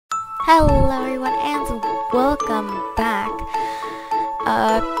Hello everyone and welcome back.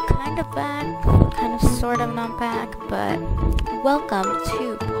 Kind of back, kind of sort of not back, but welcome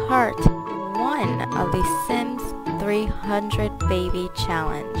to part 1 of the Sims 300 Baby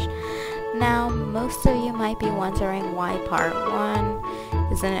Challenge. Now, most of you might be wondering why part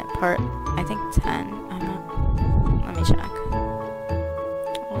 1, isn't it part, I think 10, let me check.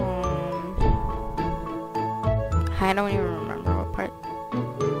 I don't even remember what part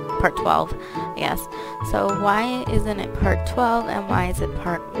 12, I guess. So why isn't it part 12 and why is it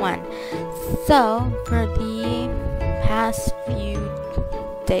part 1? So for the past few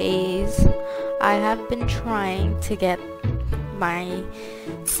days, I have been trying to get my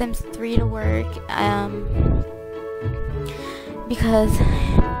Sims 3 to work, because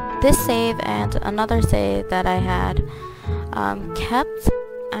this save and another save that I had kept,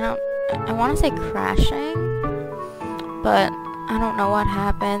 I want to say crashing, but I don't know what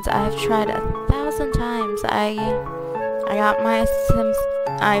happens. I've tried 1,000 times. I got my Sims,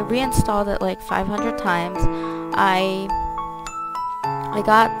 I reinstalled it like 500 times. I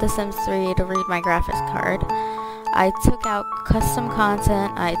got the Sims 3 to read my graphics card. I took out custom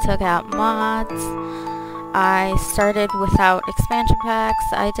content. I took out mods. I started without expansion packs.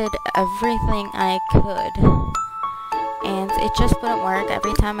 I did everything I could, and it just wouldn't work.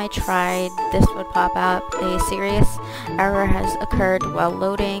 Every time I tried, this would pop up: a serious error has occurred while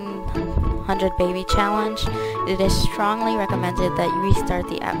loading 100 Baby Challenge. It is strongly recommended that you restart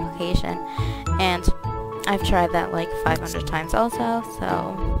the application, and I've tried that like 500 times also.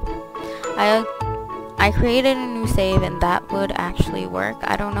 So I created a new save and that would actually work.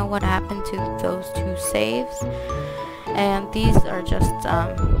 I don't know what happened to those two saves, and these are just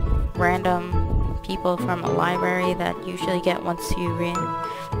random people from a library that you usually get once you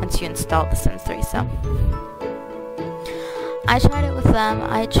install the Sims 3. So I tried it with them.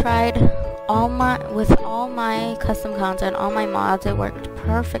 I tried with all my custom content, all my mods. It worked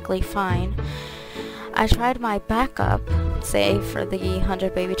perfectly fine. I tried my backup save for the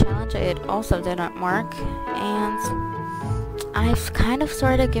 100 Baby Challenge. It also didn't work, and I've kind of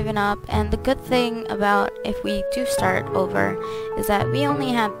sort of given up. And the good thing about if we do start over is that we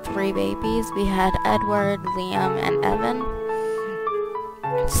only had 3 babies. We had Edward, Liam, and Evan.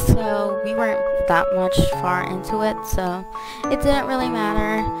 So we weren't that much far into it, so it didn't really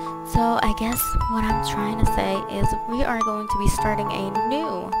matter. So I guess what I'm trying to say is we are going to be starting a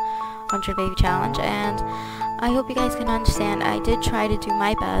new 100 Baby Challenge, and I hope you guys can understand. I did try to do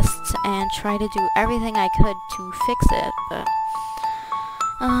my best and try to do everything I could to fix it, but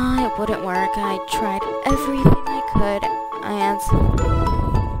it wouldn't work. I tried everything I could, and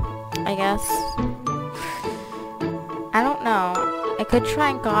I guess, I don't know. I could try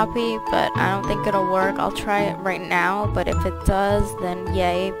and copy, but I don't think it'll work. I'll try it right now, but if it does, then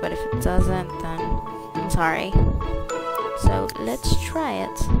yay, but if it doesn't, then I'm sorry. So let's try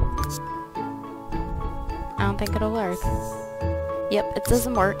it. I don't think it'll work. Yep, it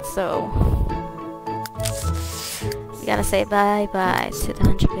doesn't work, so we gotta say bye-bye to the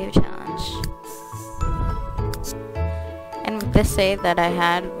 100 Baby Challenge. And this save that I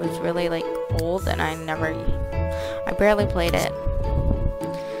had was really like old, and I barely played it.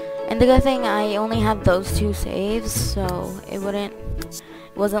 And the good thing, I only had those 2 saves, so it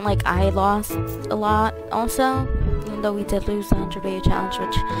wasn't like I lost a lot also, even though we did lose the 100 Baby Challenge,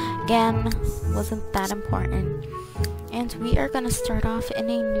 which again wasn't that important. And we are gonna start off in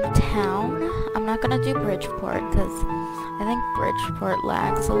a new town. I'm not gonna do Bridgeport because I think Bridgeport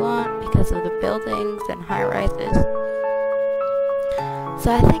lags a lot because of the buildings and high rises.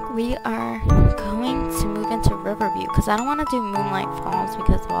 So I think we are going to move into Riverview because I don't want to do Moonlight Falls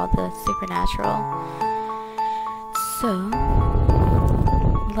because of all the supernatural. So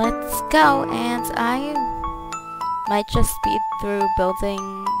let's go, and I might just speed through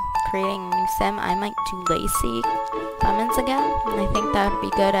creating a new sim. I might do Lacey Clemens again, and I think that would be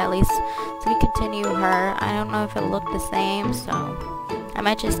good, at least so we continue her. I don't know if it'll look the same, so I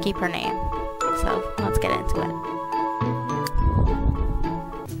might just keep her name. So let's get into it.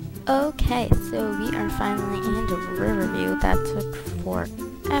 Okay, so we are finally into Riverview. That took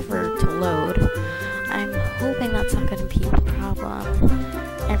forever to load. I'm hoping that's not going to be a problem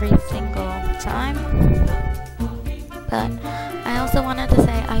every single time. But I also wanted to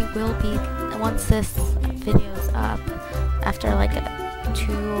say I will be, once this video's up, after like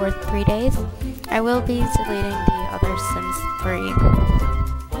 2 or 3 days, I will be deleting the other Sims 3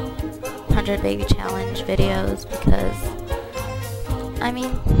 100 Baby Challenge videos because, I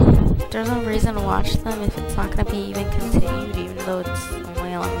mean, there's no reason to watch them if it's not going to be even continued, even though it's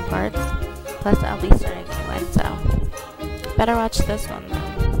only 11 parts. Plus, I'll be starting anyway, so better watch this one then.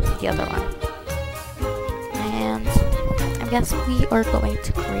 the other one. And I guess we are going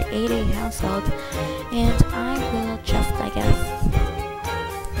to create a household, and I will just, I guess,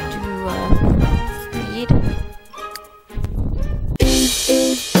 do speed.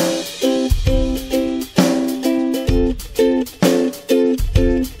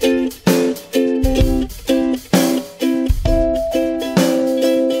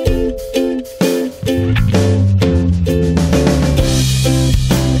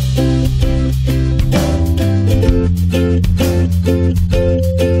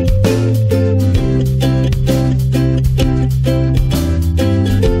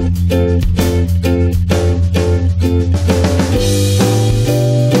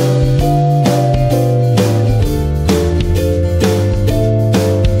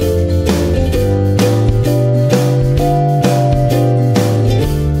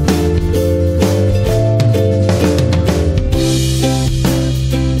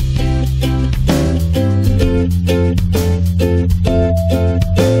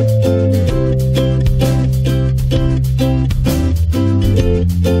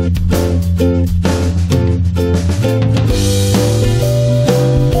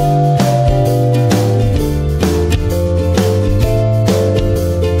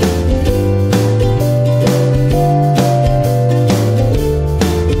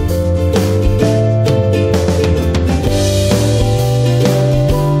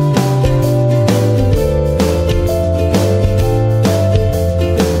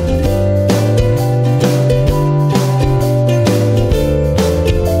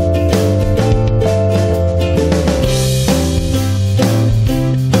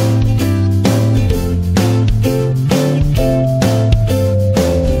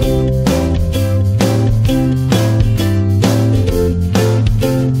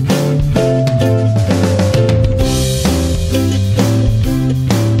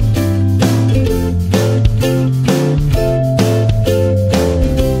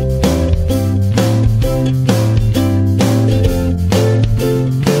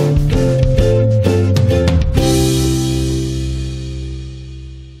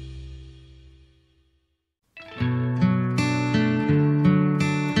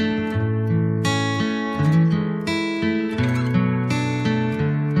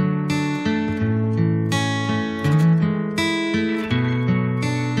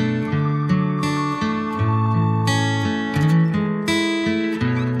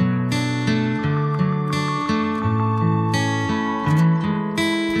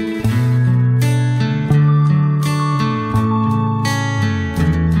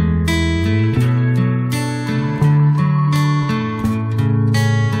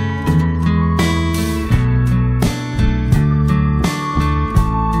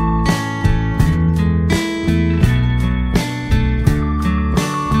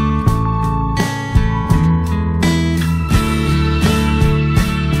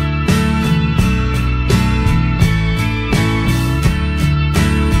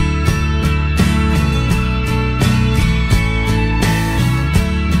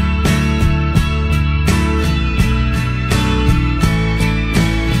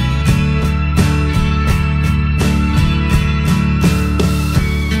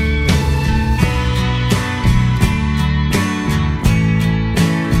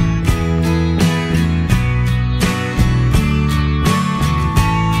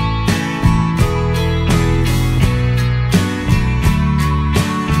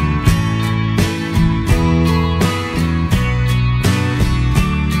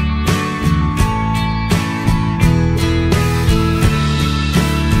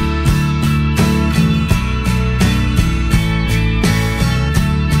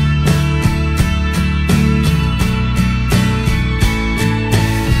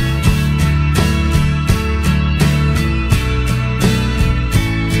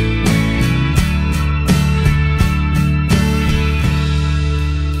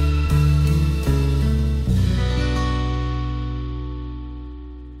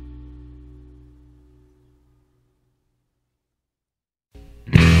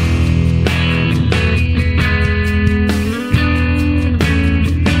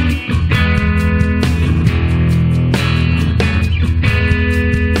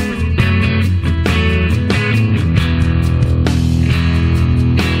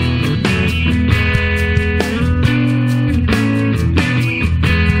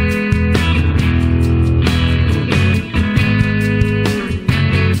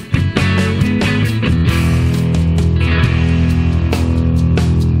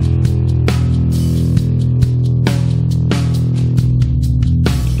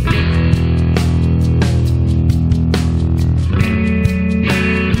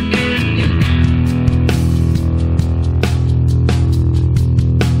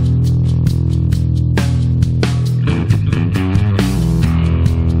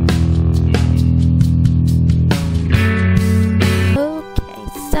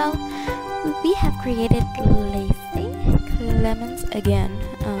 we have created Lacey Clemens again.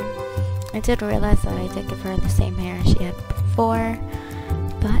 I did realize that I did give her the same hair she had before,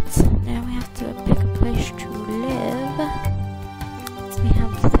 but now we have to pick a place to live. We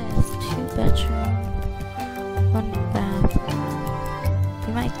have this 2-bedroom, 1 bath.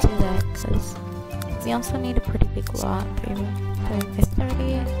 We might do that because we also need a pretty big lot, 30 by 30.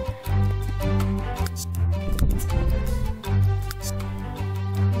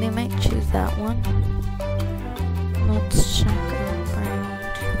 We might choose that one. Let's check around.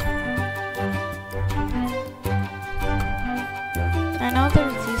 I know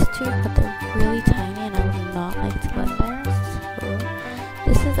there's these two, but they're really tiny and I would not like to live there. So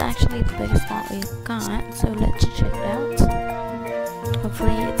this is actually the biggest lot we've got, so let's check it out.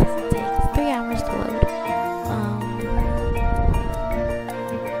 Hopefully it doesn't take 3 hours to load.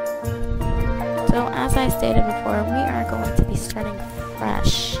 So as I stated before, we are going to be starting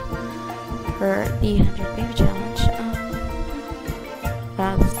fresh for the 100 baby challenge.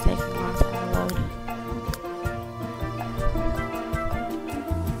 Wow, this is taking a long time to load.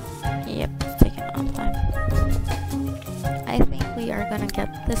 Yep, it's taking a long time. I think we are gonna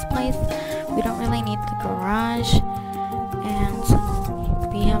get this place. We don't really need the garage, and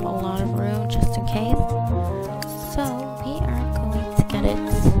we have a lot of room just in case. So we are going to get it.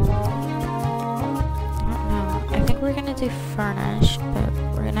 I think we're gonna do furnished, but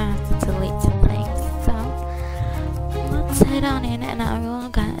we're gonna have to delete some things. So let's head on in, and I will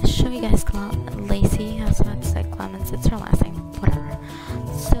show you guys Lacey. I was about to say Clemens. It's her last name. Whatever.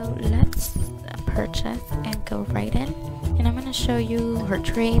 So let's purchase and go right in, and I'm gonna show you her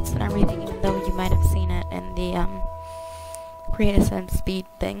traits and everything, even though you might have seen it in the create a sim speed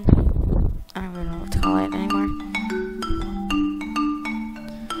thing. I don't even know what to call it anymore.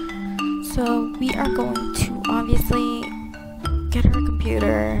 So we are going to obviously get her a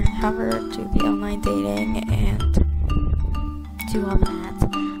computer, have her do the online dating, and do all that.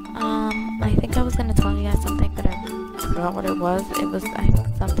 I think I was going to tell you guys something, but I forgot what it was. It was, I think,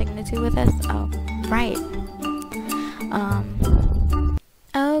 something to do with this. Oh, right.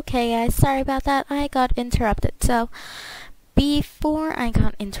 Okay guys, sorry about that. I got interrupted. So, before I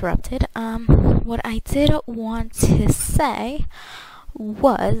got interrupted, what I did want to say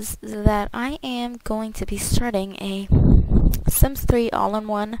was that I am going to be starting a Sims 3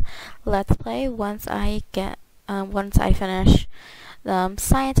 all-in-one Let's Play once I finish the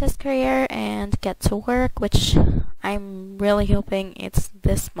scientist career and get to work, which I'm really hoping it's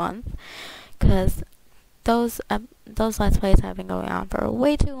this month, because those Let's Plays have been going on for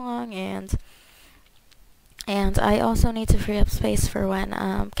way too long, and I also need to free up space for when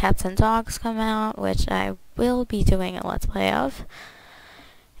Cats and Dogs come out, which I will be doing a Let's Play of.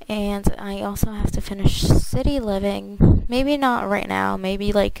 And I also have to finish City Living, maybe not right now,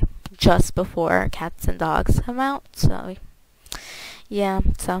 maybe like just before Cats and Dogs come out. So yeah,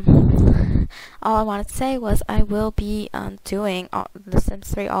 so all I wanted to say was I will be doing the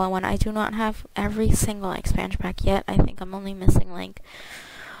Sims 3 all-in-one. I do not have every single expansion pack yet. I think I'm only missing like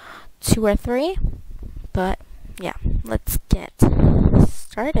 2 or 3. But yeah, let's get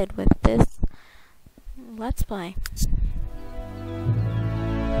started with this Let's Play.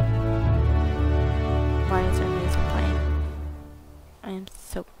 Why is there music playing? I am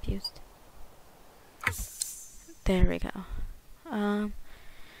so confused. There we go.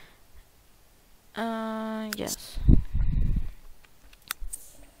 Yes.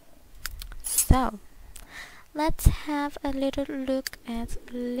 So, let's have a little look at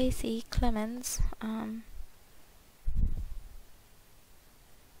Lacey Clemens.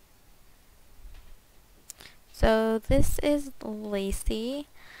 So this is Lacey.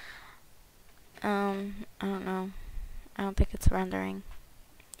 I don't know. I don't think it's rendering.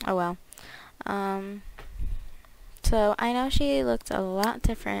 Oh well. So I know she looked a lot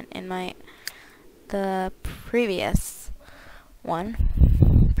different in the previous Sims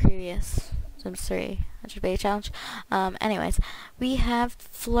 3 100 Baby Challenge. Anyways, we have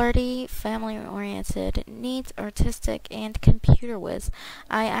flirty, family-oriented, neat, artistic, and computer whiz.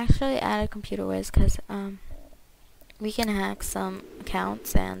 I actually added computer whiz because we can hack some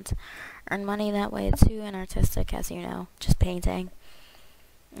accounts and earn money that way too, and artistic, as you know, just painting.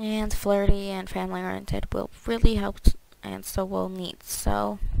 And flirty and family-oriented will really help, and so will neat.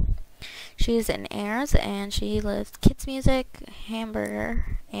 So she's in Airs, and she lives kids music,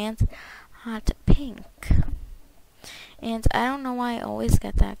 hamburger, and hot pink. And I don't know why I always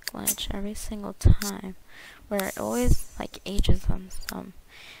get that glitch every single time, where it always like ages on some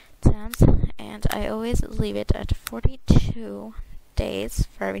tabs, and I always leave it at 42 days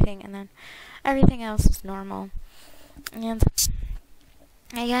for everything, and then everything else is normal. And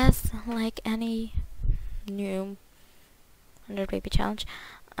I guess, like any new 100 baby challenge,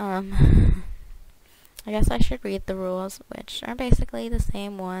 I guess I should read the rules, which are basically the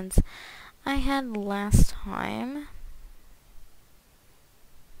same ones I had last time.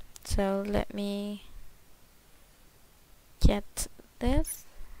 So let me get this.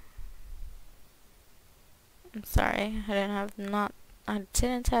 I'm sorry, I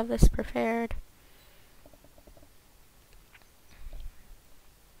didn't have this prepared.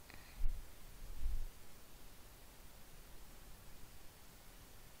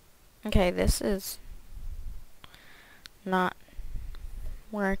 Okay, this is not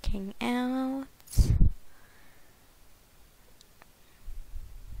working out.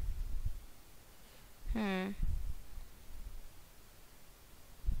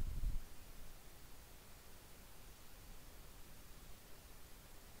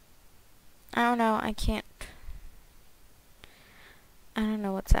 I don't know, I don't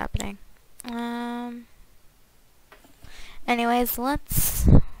know what's happening. Anyways, let's,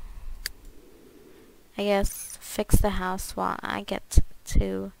 I guess, fix the house while I get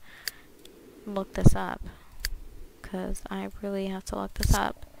to look this up. Because I really have to look this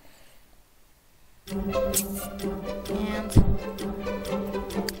up. And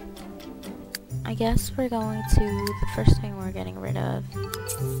I guess we're going to, the first thing we're getting rid of,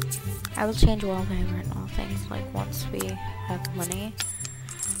 I will change wallpaper and all things, like once we have money.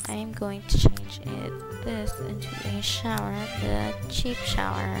 I am going to change this into a shower, the cheap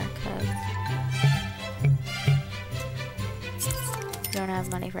shower, because we don't have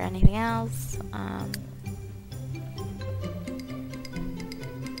money for anything else.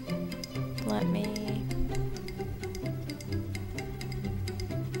 Let me...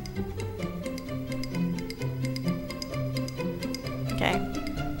 Okay.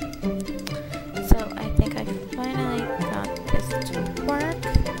 So I think I finally got this to work.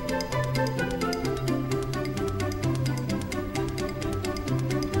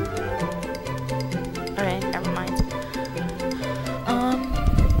 Alright, never mind.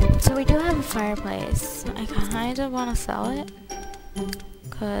 So we do have a fireplace. I kind of want to sell it,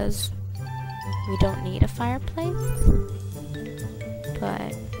 because we don't need a fireplace,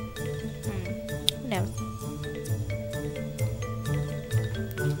 but who knows?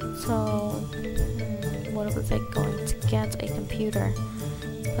 So, what was I going to get? A computer.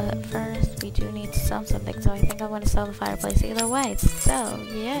 But first, we do need to sell something, so I think I'm going to sell the fireplace either way. So,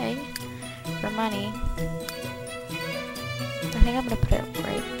 yay! For money. I think I'm going to put it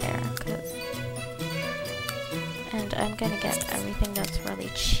right there, and I'm going to get everything that's really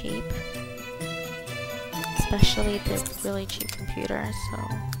cheap. Especially the really cheap computer, so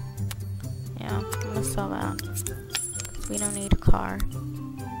yeah, I'm gonna sell that, because we don't need a car.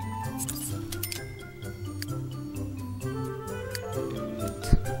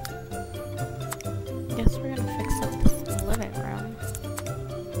 And guess we're gonna fix up this living room.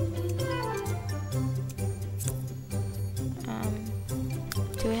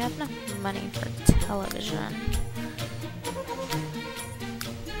 Do we have enough money for television?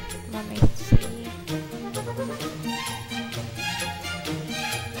 Let me see.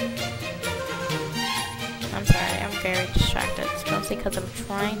 I'm sorry, I'm very distracted. It's mostly because I'm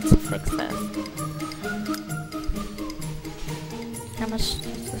trying to fix this. How much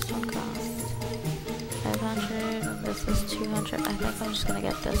does this one cost? 500, and this is 200. I think I'm just gonna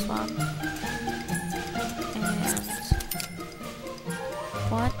get this one. And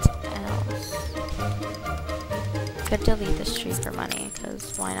what else? Could delete this tree for money,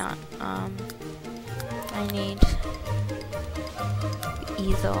 because why not? I need the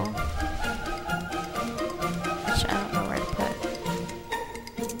easel, which I don't know where to put.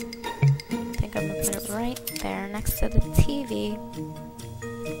 I think I'm gonna put it right there next to the TV.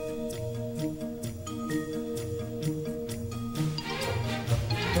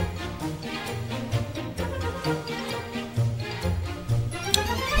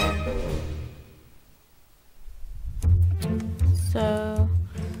 So,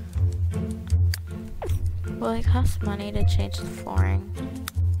 well, it costs money to change the flooring,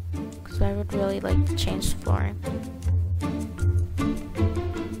 because I would really like to change the flooring.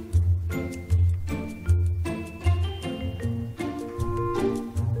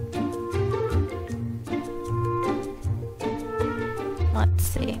 Let's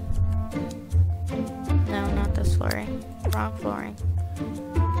see. No, not this flooring. Wrong flooring.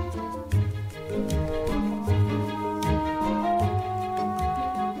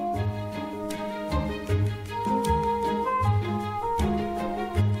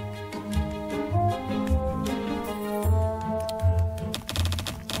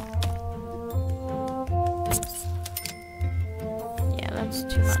 It's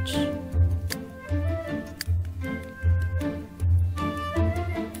too much.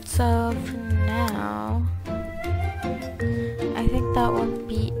 So for now, I think that will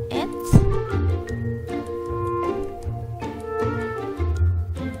be it.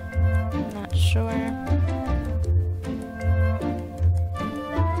 I'm not sure.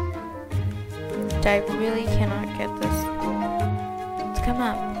 I really cannot get this to come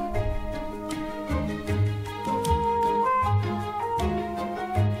up.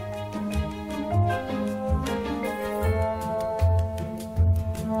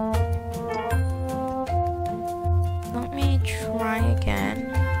 Let me try again.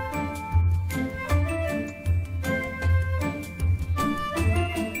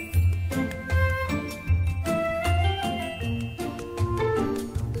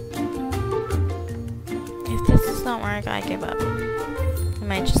 If this does not work, I give up. I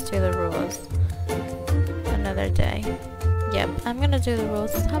might just do the rules another day. Yep, I'm gonna do the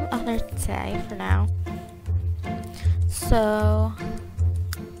rules some other day for now. So,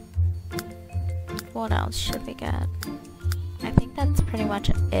 what else should we get? I think that's pretty much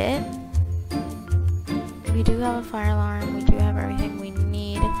it. We do have a fire alarm, we do have everything we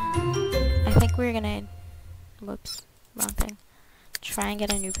need. I think we're gonna, whoops, wrong thing. Try and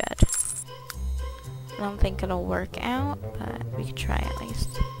get a new bed. I don't think it'll work out, but we can try at least.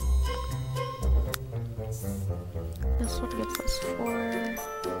 This one gives us 4.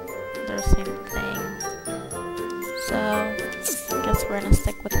 They're the same thing. So, I guess we're gonna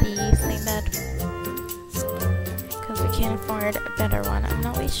stick with the same bed. Because we can't afford a better one. I'm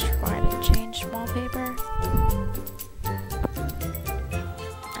not always trying to change wallpaper.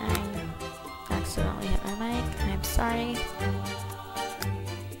 I accidentally hit my mic. I'm sorry.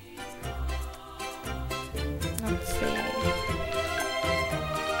 Let's see.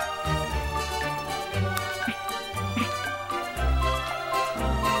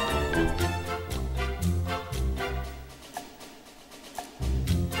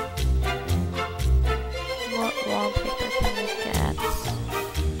 What wallpaper can we get?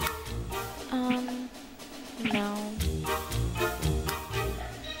 No.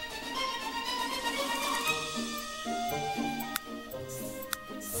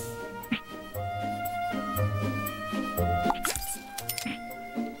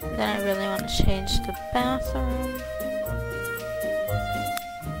 Then I really want to change the bathroom.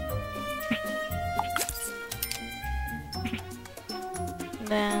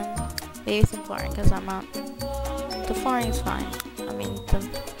 Then maybe some flooring, because I'm not. The flooring is fine. I mean, the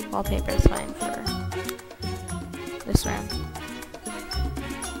wallpaper is fine for this room.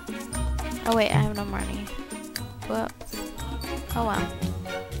 Oh wait, I have no money. Whoops. Oh well.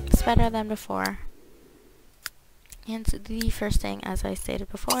 It's better than before. And the first thing, as I stated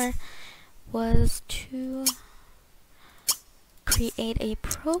before, was to create a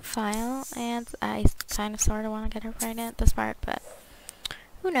profile, and I kind of sort of want to get her right at this part, but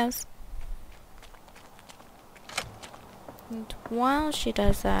who knows. And while she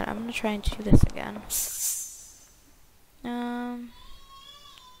does that, I'm going to try and do this again.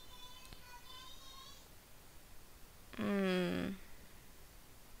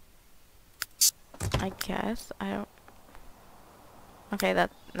 I guess. I don't... Okay,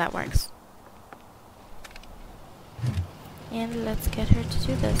 that works. And let's get her to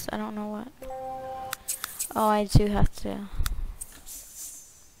do this. I don't know what. Oh, I do have to...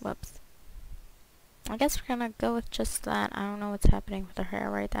 Whoops. I guess we're gonna go with just that. I don't know what's happening with her hair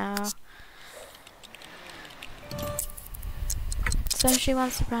right now. So she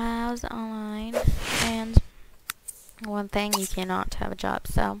wants to browse online, and one thing, you cannot have a job,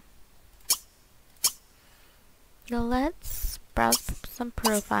 so let's browse some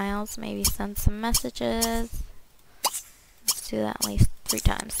profiles, maybe send some messages. Let's do that at least 3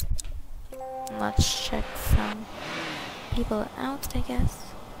 times. And let's check some people out, I guess.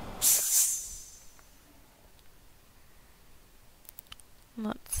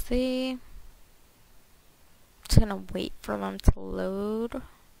 Let's see. Just gonna wait for them to load.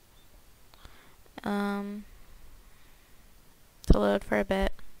 To load for a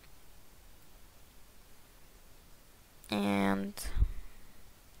bit. And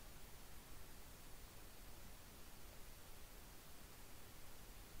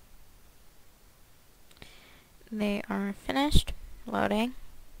they are finished loading.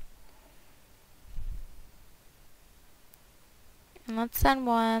 And let's send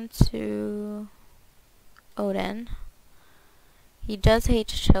one to Odin. He does hate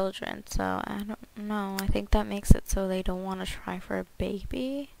children, so I don't know. I think that makes it so they don't want to try for a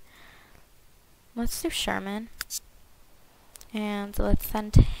baby. Let's do Sherman. And let's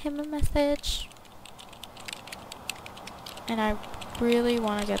send him a message. And I really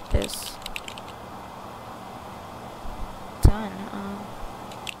want to get this done.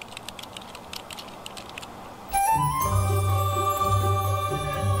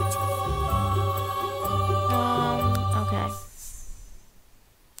 Okay.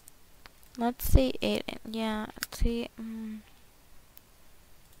 Let's see, 8, yeah, let's see,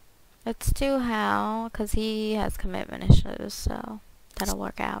 let's do Hal, because he has commitment issues, so that'll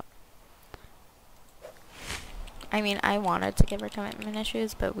work out. I mean, I wanted to give her commitment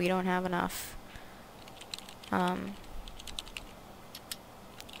issues, but we don't have enough,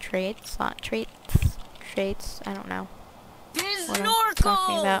 traits, I don't know what I'm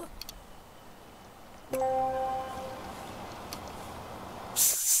talking about.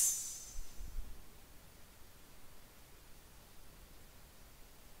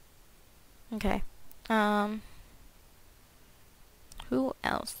 Okay, who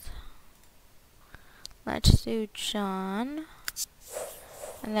else? Let's do John,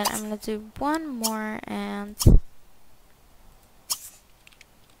 and then I'm gonna do one more, and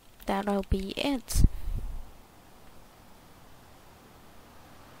that'll be it.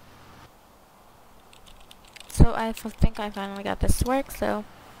 So I think I finally got this to work, so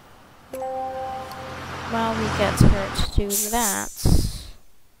while we get her to do that,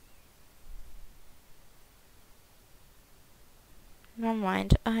 never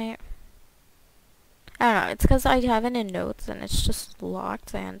mind, I don't know, it's because I have it in notes and it's just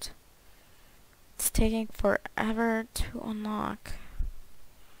locked and it's taking forever to unlock.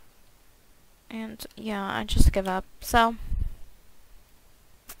 And yeah, I just give up. So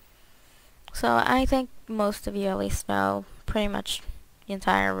I think most of you at least know pretty much the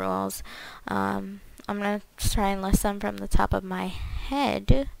entire rules. I'm gonna try and list them from the top of my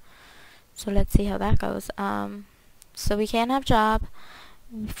head. So let's see how that goes. So we can't have job.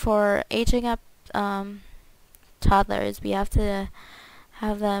 For aging up toddlers, we have to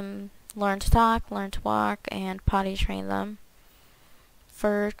have them learn to talk, learn to walk, and potty train them.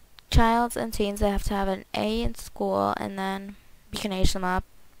 For childs and teens, they have to have an A in school, and then we can age them up.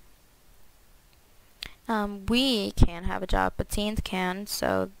 We can't have a job, but teens can,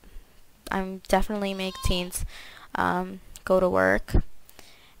 so I'm definitely make teens go to work.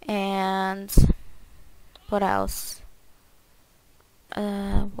 And what else?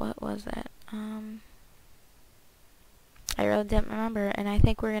 What was it? I really didn't remember, and I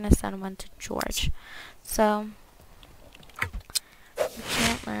think we're gonna send one to George. So we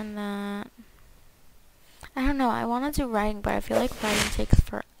can't learn that. I don't know, I want to do writing, but I feel like writing takes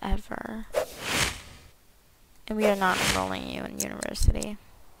forever. And we are not enrolling you in university.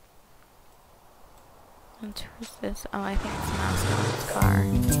 And who's this? Oh, I think it's Mascot's car.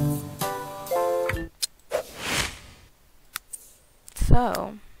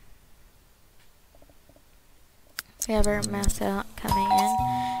 So we have our mascot coming in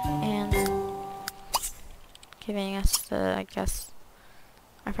and giving us the, I guess,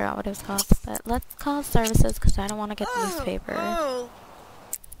 I forgot what it was called, but let's call services because I don't want to get the newspaper.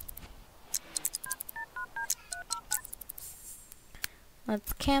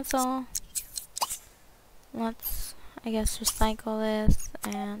 Let's cancel. Let's, I guess, recycle this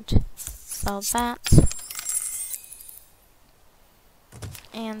and sell that.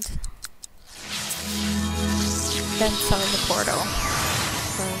 And then sell the portal.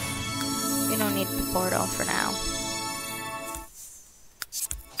 So we don't need the portal for now.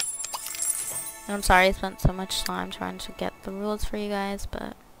 I'm sorry I spent so much time trying to get the rules for you guys,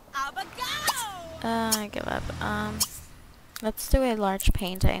 but I give up. Let's do a large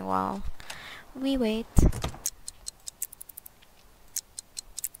painting while we wait.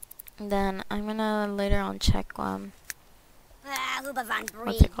 And then I'm gonna later on check what's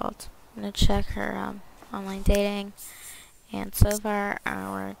it called? I'm gonna check her online dating, and so far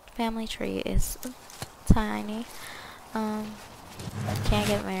our family tree is tiny. Can't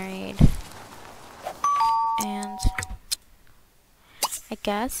get married, and I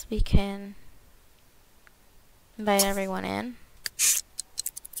guess we can invite everyone in.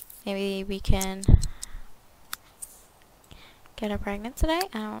 Maybe we can get her pregnant today.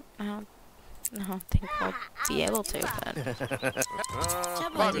 I don't think we'll be able to, but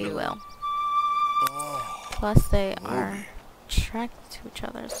maybe we will. Plus, they are attracted to each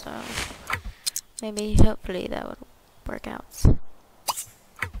other, so maybe, hopefully, that would work out.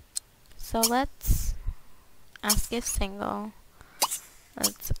 So let's ask if single.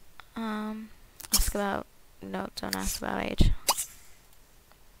 Let's ask about. No, don't ask about age.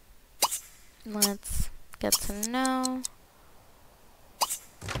 Let's get to know.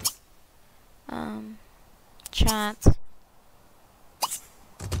 Chat.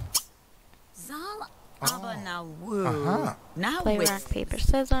 Now play with rock, paper,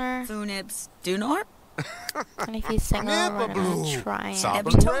 scissors. Funibs Dunor? And if he's single, we're gonna try and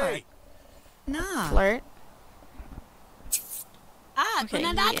Sabre. Nah. flirt. Ah, Okay, he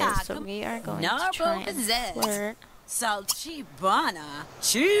is, so we are going to try and flirt. Salchibana.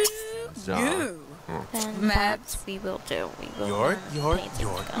 Choo. You. Then that's we will do. We will Yort, learn yort, painting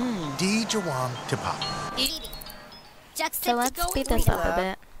yort. to go. D Jawam Tipop. So let's speed this up a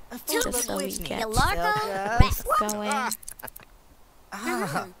bit, just so we get this going.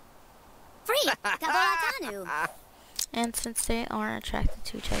 And since they are attracted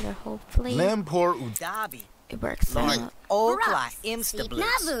to each other, hopefully Lempor Dabi. it works out. Okla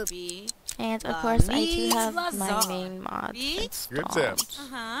Imstablus. And of course, I do have my main mods Good installed. tips.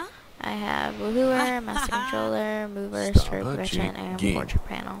 I have Woohooer, Master Controller, Mover, Stroke Progression, and Portrait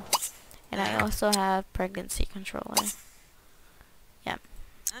Panel. And I also have Pregnancy Controller. Yep.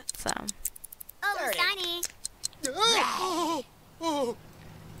 So.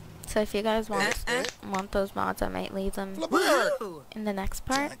 So if you guys want those mods, I might leave them in the next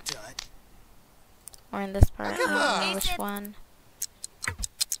part. Or in this part. I don't know which one.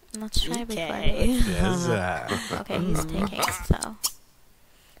 Let's try before I Okay, he's taking it, so.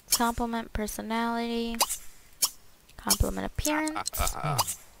 Compliment personality. Compliment appearance.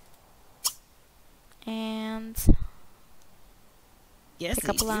 And pick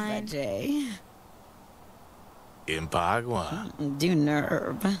up a line. Impagua. Do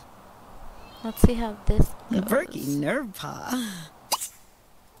nerve. Let's see how this goes. Berkey nerve pa.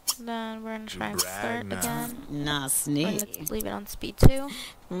 Then we're gonna try and flirt again. Nah, We're sneak. gonna leave it on speed 2.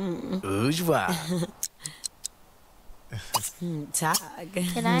 Ujwa. Tag.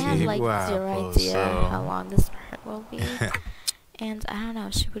 And I have like zero Guapo, idea so. how long this part will be. And I don't know,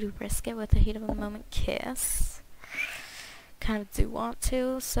 should we risk it with a heat of the moment kiss? Kind of do want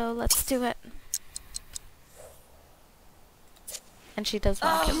to, so let's do it. And she does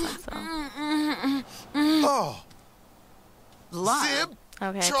want to kiss him, so. Oh. Blood.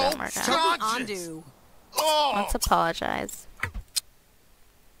 Okay, it didn't work out. Undo. Oh. Let's apologize.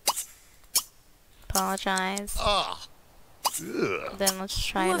 Apologize. Oh. Ugh. Then let's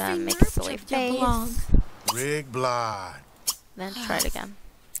try to make a silly face. Rig blood. Then try it again.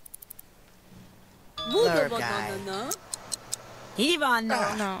 Nerve guy. Ivan.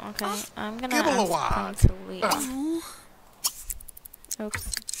 No, okay. I'm gonna Give him a ask him to leave.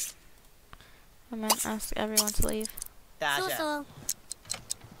 Oops. I'm gonna ask everyone to leave.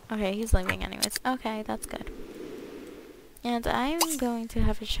 Okay, he's leaving anyways. Okay, that's good. And I'm going to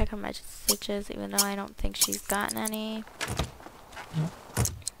have to check her messages, even though I don't think she's gotten any.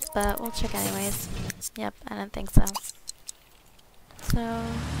 But we'll check anyways. Yep, I don't think so. So,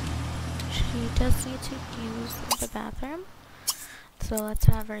 she does need to use the bathroom. So let's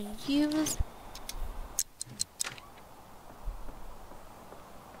have her use.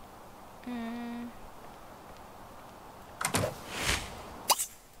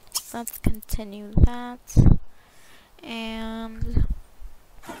 Let's continue that. And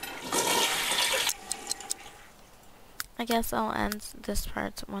I guess I'll end this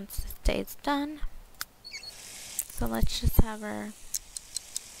part once this day's done. So let's just have her.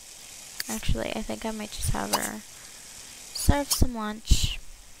 Actually, I think I might just have her serve some lunch.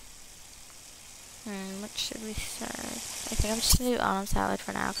 What should we serve? I think I'm just gonna do autumn salad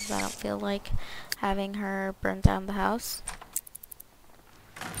for now because I don't feel like having her burn down the house.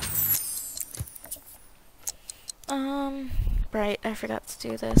 Right, I forgot to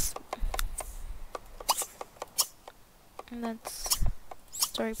do this. And that's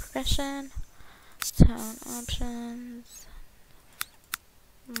story progression, town options,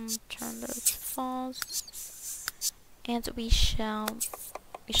 turn those to false, and we should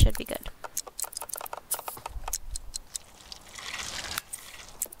be good.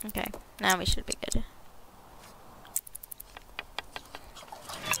 Okay, now we should be good.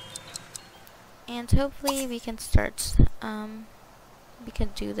 And hopefully we can start, we can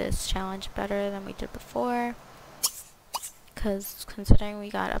do this challenge better than we did before. Because considering we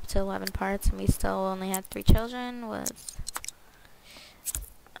got up to 11 parts and we still only had 3 children was,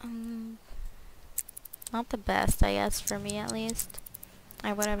 not the best, I guess, for me at least.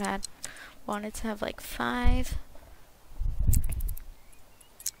 I would have wanted to have like 5.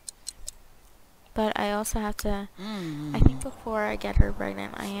 But I also have to, I think before I get her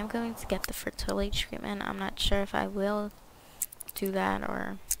pregnant, I am going to get the fertility treatment. I'm not sure if I will do that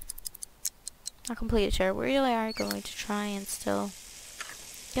or, not completely sure. We really are going to try and still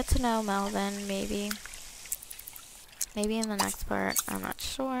get to know Melvin, maybe. Maybe in the next part, I'm not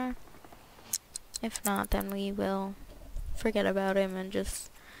sure. If not, then we will forget about him and just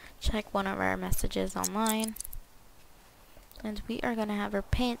check one of our messages online. and we are gonna have her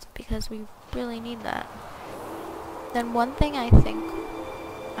paint because we really need that. Then one thing I think,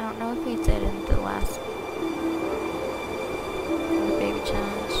 I don't know if we did in the last baby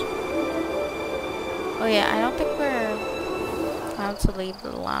challenge. Oh yeah, I don't think we're allowed to leave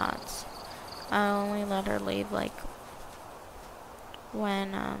the lots. I only let her leave like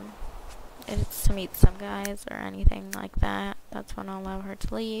when it's to meet some guys or anything like that. That's when I'll allow her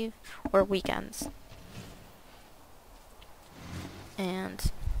to leave, or weekends.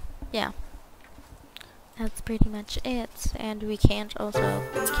 And yeah, that's pretty much it. And we can't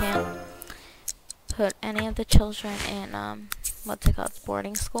put any of the children in what's it called,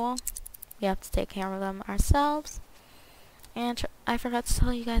 boarding school. We have to take care of them ourselves. And I forgot to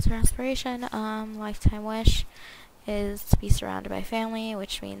tell you guys our aspiration, lifetime wish is to be surrounded by family,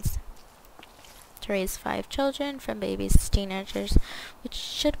 which means to raise 5 children from babies to teenagers, which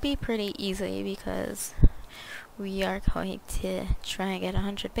should be pretty easy because we are going to try and get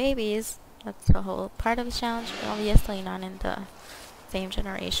 100 babies. That's the whole part of the challenge, obviously not in the same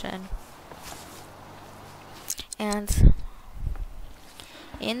generation. And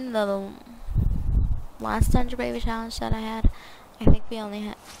in the last 100 baby challenge that I had, I think we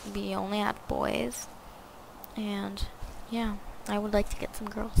only had boys. And yeah, I would like to get some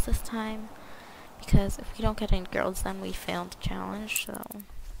girls this time, because if we don't get any girls, then we failed the challenge. So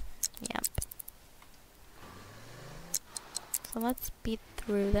yep. So let's beat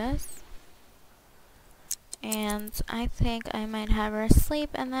through this. And I think I might have her asleep,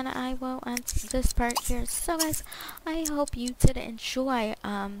 and then I will end this part here. So guys, I hope you did enjoy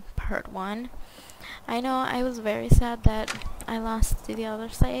part 1. I know I was very sad that I lost to the other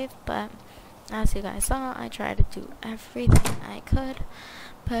save, but as you guys saw, I tried to do everything I could,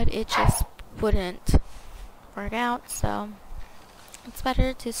 but it just wouldn't work out. So it's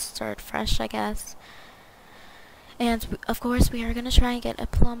better to start fresh, I guess. And of course, we are gonna try and get a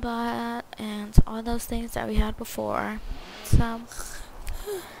Plumbot and all those things that we had before. So,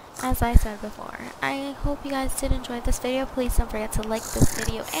 as I said before, I hope you guys did enjoy this video. Please don't forget to like this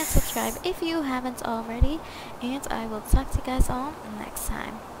video and subscribe if you haven't already. And I will talk to you guys all next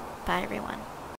time. Bye, everyone.